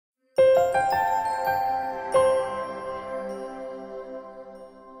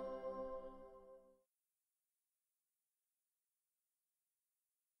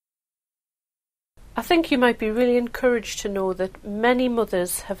I think you might be really encouraged to know that many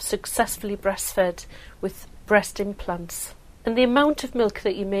mothers have successfully breastfed with breast implants. And the amount of milk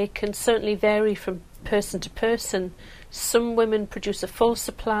that you make can certainly vary from person to person. Some women produce a full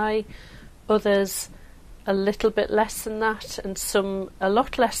supply, others a little bit less than that, and some a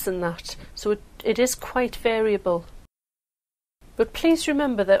lot less than that. So it is quite variable. But please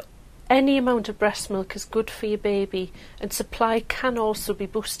remember that any amount of breast milk is good for your baby, and supply can also be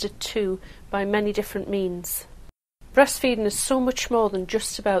boosted too by many different means. Breastfeeding is so much more than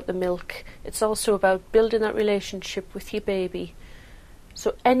just about the milk. It's also about building that relationship with your baby.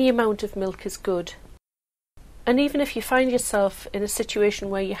 So any amount of milk is good. And even if you find yourself in a situation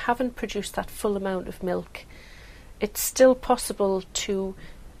where you haven't produced that full amount of milk, it's still possible to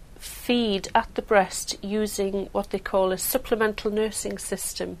feed at the breast using what they call a supplemental nursing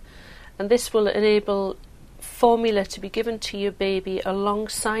system. And this will enable formula to be given to your baby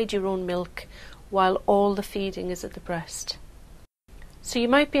alongside your own milk while all the feeding is at the breast. So you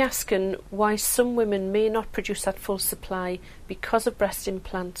might be asking why some women may not produce that full supply because of breast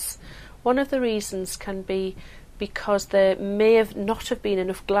implants. One of the reasons can be because there may not have been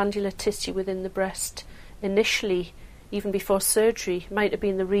enough glandular tissue within the breast initially, even before surgery. Might have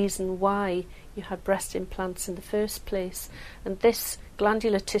been the reason why you had breast implants in the first place. And this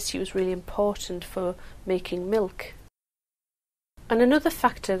glandular tissue is really important for making milk. And another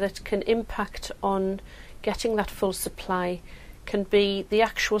factor that can impact on getting that full supply can be the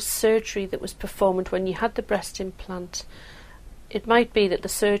actual surgery that was performed when you had the breast implant. It might be that the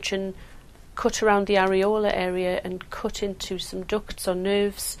surgeon cut around the areola area and cut into some ducts or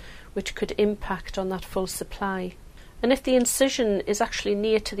nerves, which could impact on that full supply. And if the incision is actually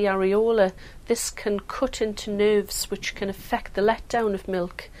near to the areola, this can cut into nerves which can affect the letdown of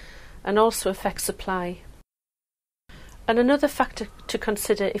milk and also affect supply. And another factor to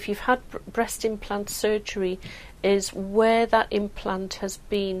consider if you've had breast implant surgery is where that implant has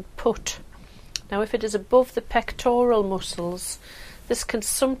been put. Now, if it is above the pectoral muscles, this can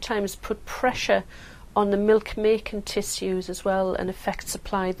sometimes put pressure on the milk-making tissues as well and affect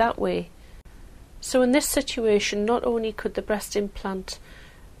supply that way. So in this situation, not only could the breast implant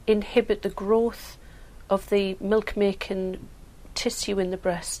inhibit the growth of the milk-making tissue in the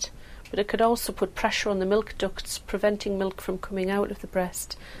breast, but it could also put pressure on the milk ducts, preventing milk from coming out of the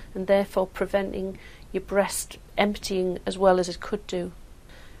breast and therefore preventing your breast emptying as well as it could do.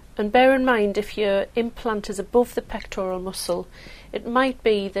 And bear in mind, if your implant is above the pectoral muscle, it might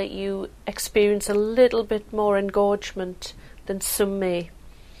be that you experience a little bit more engorgement than some may.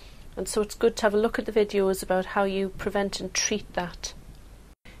 And so it's good to have a look at the videos about how you prevent and treat that.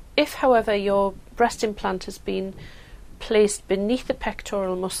 If, however, your breast implant has been placed beneath the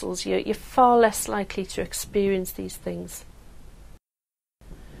pectoral muscles, you're far less likely to experience these things.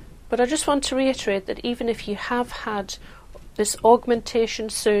 But I just want to reiterate that even if you have had this augmentation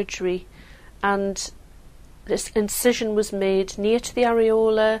surgery and this incision was made near to the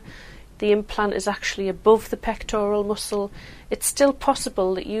areola, the implant is actually above the pectoral muscle, it's still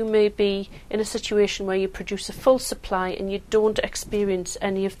possible that you may be in a situation where you produce a full supply and you don't experience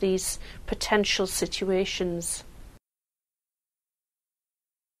any of these potential situations.